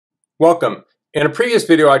Welcome. In a previous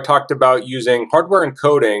video I talked about using hardware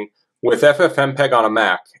encoding with FFmpeg on a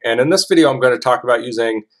Mac, and in this video I'm going to talk about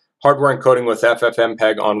using hardware encoding with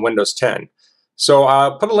FFmpeg on Windows 10. So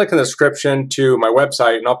I'll put a link in the description to my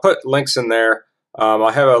website, and I'll put links in there.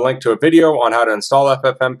 I have a link to a video on how to install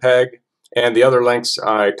FFmpeg and the other links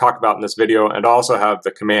I talk about in this video, and I also have the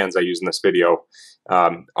commands I use in this video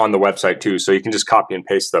on the website too, so you can just copy and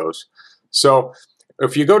paste those. So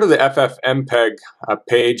if you go to the FFmpeg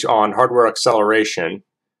page on hardware acceleration,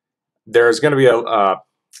 there's going to be a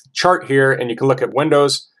chart here, and you can look at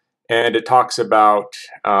Windows, and it talks about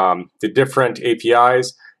the different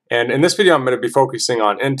APIs. And in this video, I'm going to be focusing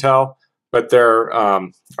on Intel, but there are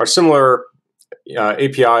similar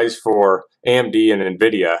APIs for AMD and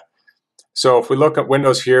NVIDIA. So if we look at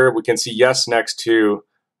Windows here, we can see yes next to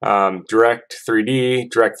Direct 3D,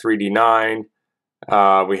 Direct 3D 9.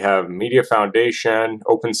 We have Media Foundation,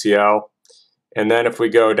 OpenCL, and then if we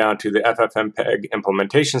go down to the FFmpeg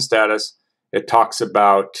implementation status, it talks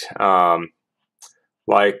about,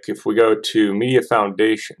 like if we go to Media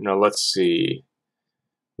Foundation, now let's see,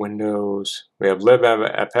 Windows, we have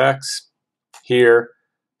libmfx here,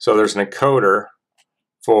 so there's an encoder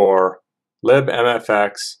for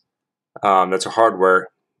libmfx, that's a hardware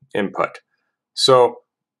input. So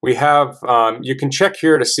we have, you can check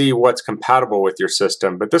here to see what's compatible with your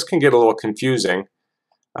system, but this can get a little confusing.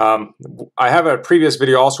 I have a previous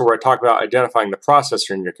video also where I talk about identifying the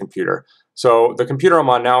processor in your computer. So the computer I'm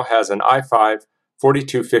on now has an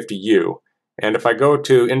i5-4250U, and if I go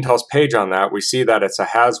to Intel's page on that, we see that it's a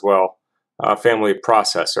Haswell family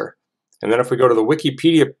processor. And then if we go to the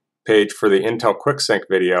Wikipedia page for the Intel quicksync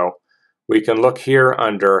video, we can look here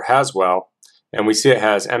under Haswell, and we see it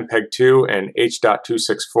has MPEG-2 and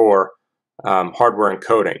H.264 hardware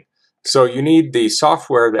encoding. So you need the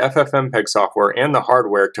software, the FFmpeg software, and the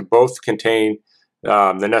hardware to both contain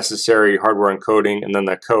the necessary hardware encoding and then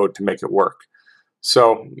the code to make it work.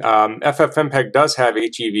 So FFmpeg does have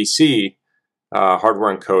HEVC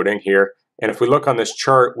hardware encoding here, and if we look on this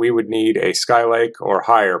chart, we would need a Skylake or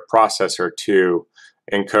higher processor to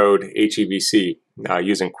encode HEVC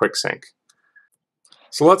using quicksync.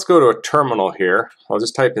 So let's go to a terminal here. I'll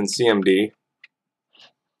just type in CMD.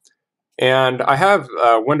 And I have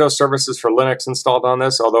Windows services for Linux installed on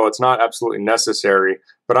this, although it's not absolutely necessary,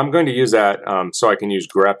 but I'm going to use that so I can use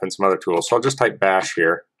grep and some other tools. So I'll just type bash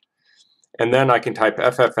here. And then I can type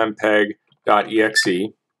ffmpeg.exe,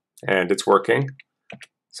 and it's working.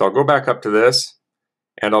 So I'll go back up to this,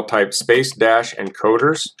 and I'll type space dash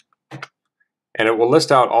encoders, and it will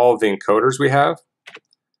list out all of the encoders we have.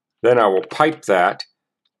 Then I will pipe that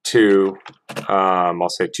to, I'll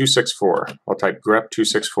say 264. I'll type grep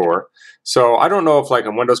 264. So I don't know if, like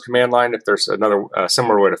on Windows command line, if there's another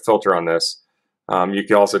similar way to filter on this. You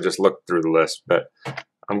can also just look through the list, but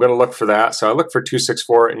I'm going to look for that. So I look for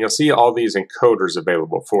 264, and you'll see all these encoders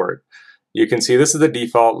available for it. You can see this is the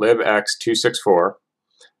default libx264,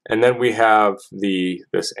 and then we have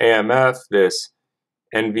this AMF, this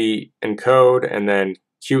NV encode, and then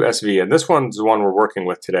QSV, and this one's the one we're working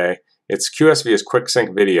with today. Its QSV is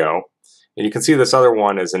quicksync video, and you can see this other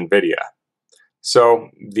one is NVIDIA. So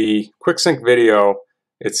the quicksync video,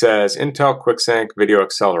 it says Intel quicksync video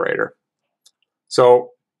accelerator.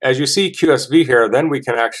 So as you see QSV here, then we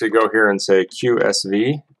can actually go here and say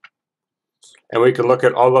QSV, and we can look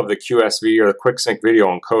at all of the QSV or the quicksync video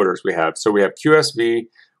encoders we have. So we have QSV,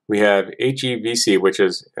 we have HEVC, which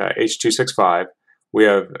is H.265, we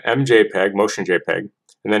have MJPEG, motion JPEG,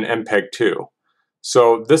 and then MPEG-2.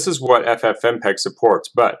 So this is what FFmpeg supports,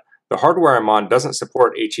 but the hardware I'm on doesn't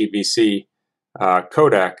support HEVC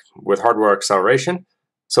codec with hardware acceleration,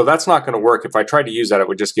 so that's not going to work. If I tried to use that, it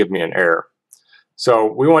would just give me an error. So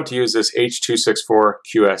we want to use this H.264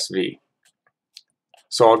 QSV.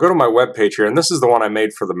 So I'll go to my web page here, and this is the one I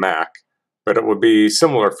made for the Mac, but it would be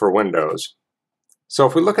similar for Windows. So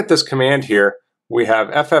if we look at this command here, we have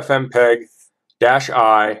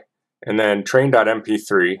FFmpeg-I and then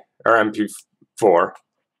train.mp3 or mp4.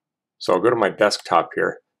 So I'll go to my desktop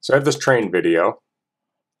here. So I have this train video,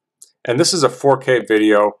 and this is a 4K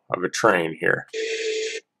video of a train here.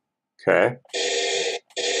 Okay.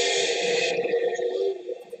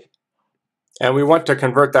 And we want to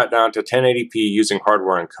convert that down to 1080p using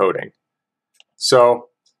hardware encoding. So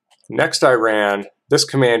next I ran this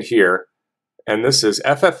command here, and this is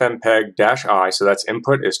FFmpeg-I, so that's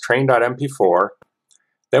input is train.mp4.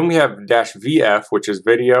 Then we have -VF, which is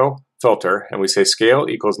video filter, and we say scale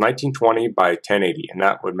equals 1920 by 1080, and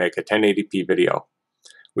that would make a 1080p video.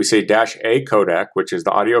 We say -A codec, which is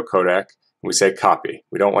the audio codec, and we say copy.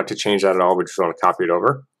 We don't want to change that at all, we just want to copy it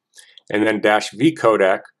over. And then -V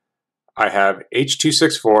codec, I have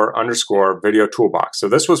H264 underscore video toolbox. So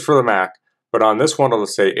this was for the Mac, but on this one it'll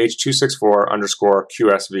say H264 underscore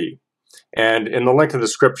QSV. And in the link in the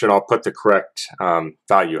description, I'll put the correct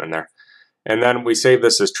value in there. And then we save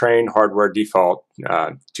this as train hardware default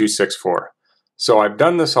 264. So I've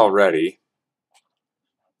done this already.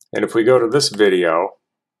 And if we go to this video,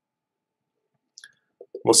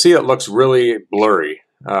 we'll see it looks really blurry,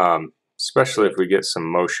 especially if we get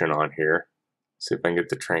some motion on here. See if I can get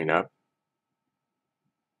the train up.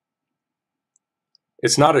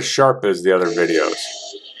 It's not as sharp as the other videos.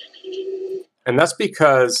 And that's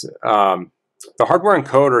because the hardware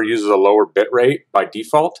encoder uses a lower bit rate by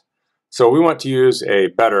default. So we want to use a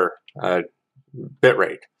better bit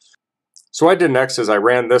rate. So what I did next is I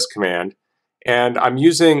ran this command, and I'm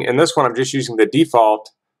using, in this one, I'm just using the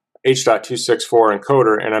default H.264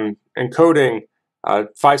 encoder, and I'm encoding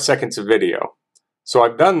 5 seconds of video. So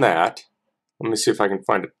I've done that. Let me see if I can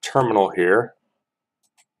find a terminal here.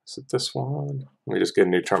 Is it this one? Let me just get a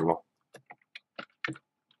new terminal.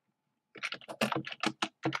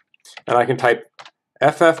 And I can type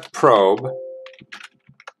FFmpeg,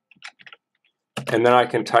 and then I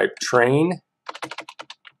can type train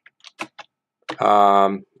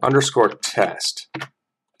underscore test.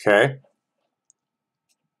 Okay.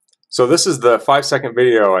 So this is the 5-second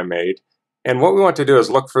video I made. And what we want to do is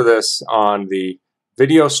look for this on the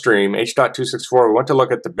video stream, H.264. We want to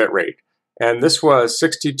look at the bit rate. And this was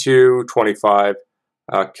 6225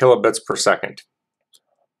 kilobits per second.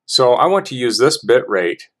 So I want to use this bit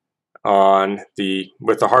rate with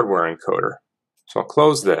the hardware encoder. So I'll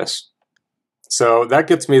close this. So that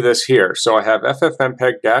gets me this here. So I have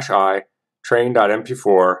FFmpeg-I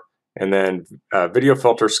train.mp4 and then video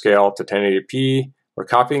filter scale to 1080p. We're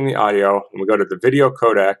copying the audio, and we go to the video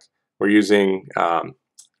codec. We're using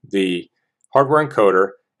the hardware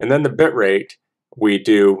encoder, and then the bit rate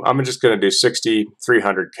I'm just going to do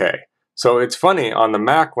 6300K. So it's funny, on the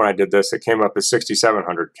Mac when I did this, it came up as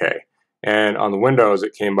 6700K, and on the Windows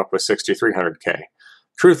it came up with 6300K.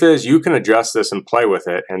 Truth is, you can adjust this and play with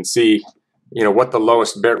it and see, what the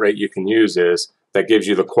lowest bit rate you can use is that gives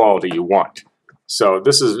you the quality you want. So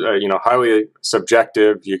this is highly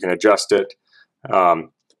subjective. You can adjust it,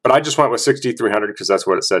 but I just went with 6300 because that's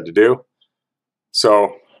what it said to do.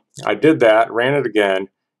 So I did that, ran it again,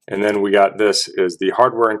 and then we got this is the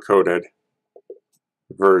hardware encoded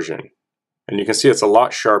version. And you can see it's a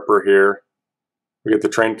lot sharper here. We get the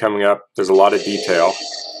train coming up. There's a lot of detail.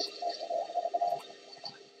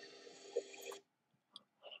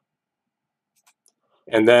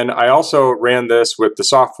 And then I also ran this with the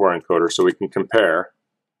software encoder so we can compare.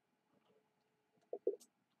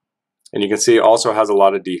 And you can see it also has a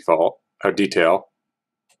lot of detail.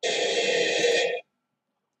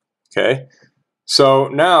 Okay, so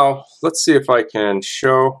now let's see if I can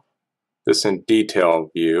show this in detail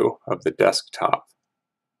view of the desktop.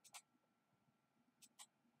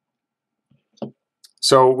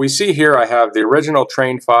 So we see here I have the original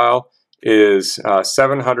train file is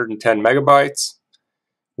 710 megabytes.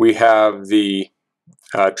 We have the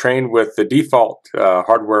train with the default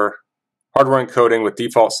hardware encoding with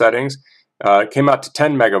default settings. It came out to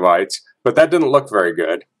 10 megabytes, but that didn't look very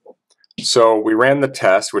good. So we ran the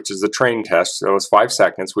test, which is the train test. So it was 5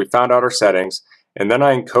 seconds. We found out our settings, and then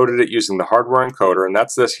I encoded it using the hardware encoder, and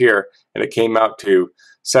that's this here, and it came out to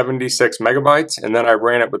 76 megabytes, and then I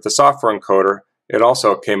ran it with the software encoder. It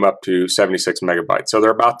also came up to 76 megabytes. So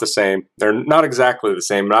they're about the same. They're not exactly the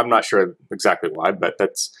same, and I'm not sure exactly why, but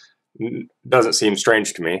that doesn't seem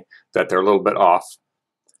strange to me that they're a little bit off.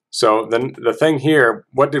 So then the thing here,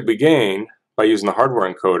 what did we gain by using the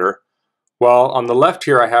hardware encoder? Well, on the left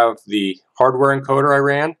here I have the hardware encoder I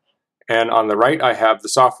ran, and on the right I have the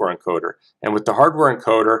software encoder. And with the hardware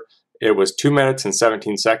encoder, it was 2 minutes and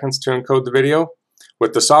 17 seconds to encode the video.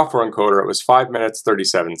 With the software encoder, it was 5 minutes,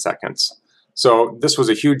 37 seconds. So this was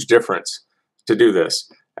a huge difference to do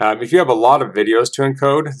this. If you have a lot of videos to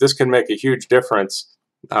encode, this can make a huge difference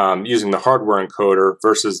using the hardware encoder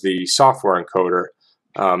versus the software encoder,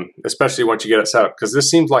 especially once you get it set up, because this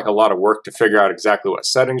seems like a lot of work to figure out exactly what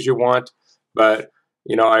settings you want. But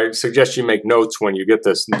I suggest you make notes when you get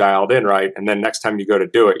this dialed in right, and then next time you go to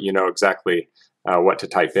do it, you know exactly what to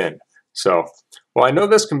type in. So, well, I know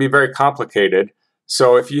this can be very complicated.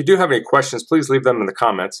 So if you do have any questions, please leave them in the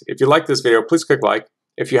comments. If you like this video, please click like.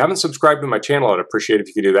 If you haven't subscribed to my channel, I'd appreciate it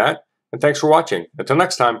if you could do that. And thanks for watching. Until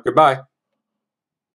next time, goodbye.